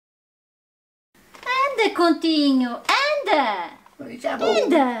Anda, Continho, anda! Já vou,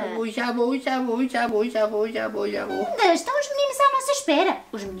 já vou. Anda, estão os meninos à nossa espera.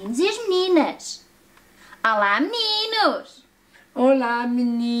 Os meninos e as meninas. Olá, meninos! Olá,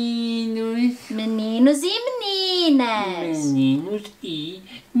 meninos. Meninos e meninas. Meninos e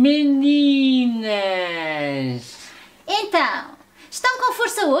meninas. Então, estão com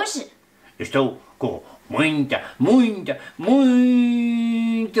força hoje? Estou com muita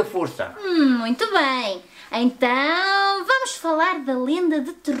força. Muito bem. Então, vamos falar da lenda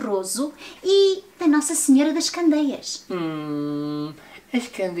de Terroso e da Nossa Senhora das Candeias. As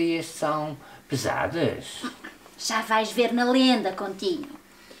candeias são pesadas? Já vais ver na lenda, Continho.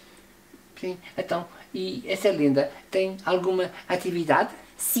 Sim, então, e essa lenda tem alguma atividade?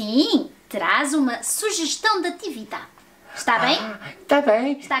 Sim, traz uma sugestão de atividade. Está bem? Está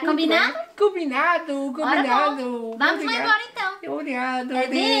bem. Está combinado? Bem. Combinado. Ora bom, vamos lá embora então. Obrigado.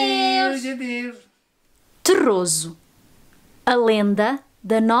 Adeus. Adeus. Terroso, a lenda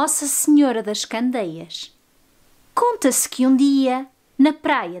da Nossa Senhora das Candeias. Conta-se que um dia, na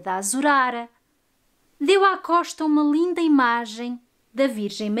praia da Azurara, deu à costa uma linda imagem da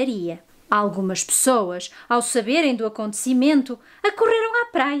Virgem Maria. Algumas pessoas, ao saberem do acontecimento, acorreram à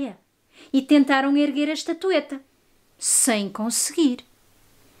praia e tentaram erguer a estatueta, sem conseguir.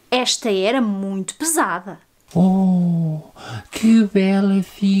 Esta era muito pesada. Oh, que bela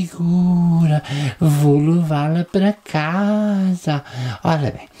figura! Vou levá-la para casa.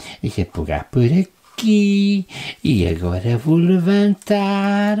 Ora bem, deixa eu pegar por aqui. E agora vou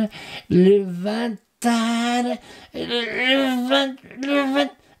levantar.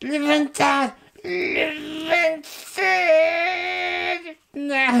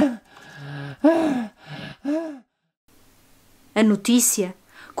 A notícia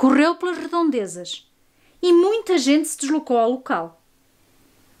correu pelas redondezas e muita gente se deslocou ao local.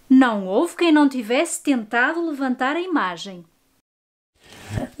 Não houve quem não tivesse tentado levantar a imagem.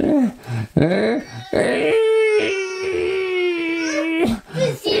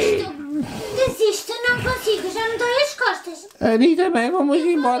 Desisto, não consigo, já me dói as costas. A mim também, vamos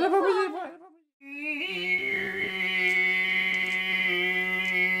embora.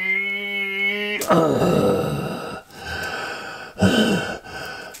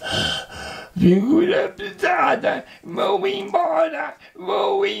 Figura pesada, vou embora.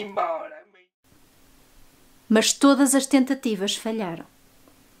 Mas todas as tentativas falharam.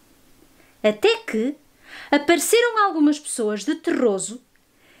 Até que apareceram algumas pessoas de Terroso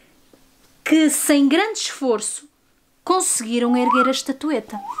que, sem grande esforço, conseguiram erguer a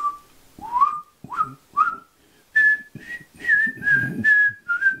estatueta.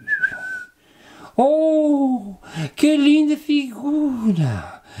 Oh, que linda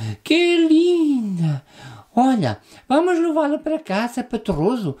figura! Que linda! Olha, vamos levá-la para casa, para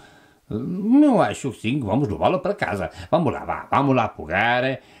Terroso? Eu acho que sim, vamos levá-la para casa. Vamos lá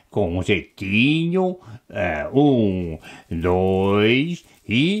pegar com um jeitinho. 1, 2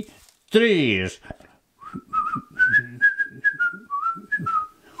 e 3.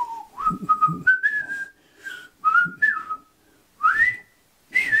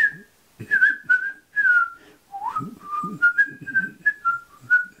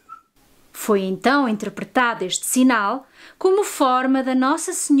 Foi então interpretado este sinal como forma da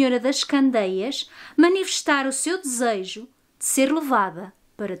Nossa Senhora das Candeias manifestar o seu desejo de ser levada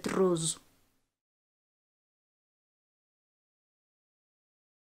para Terroso.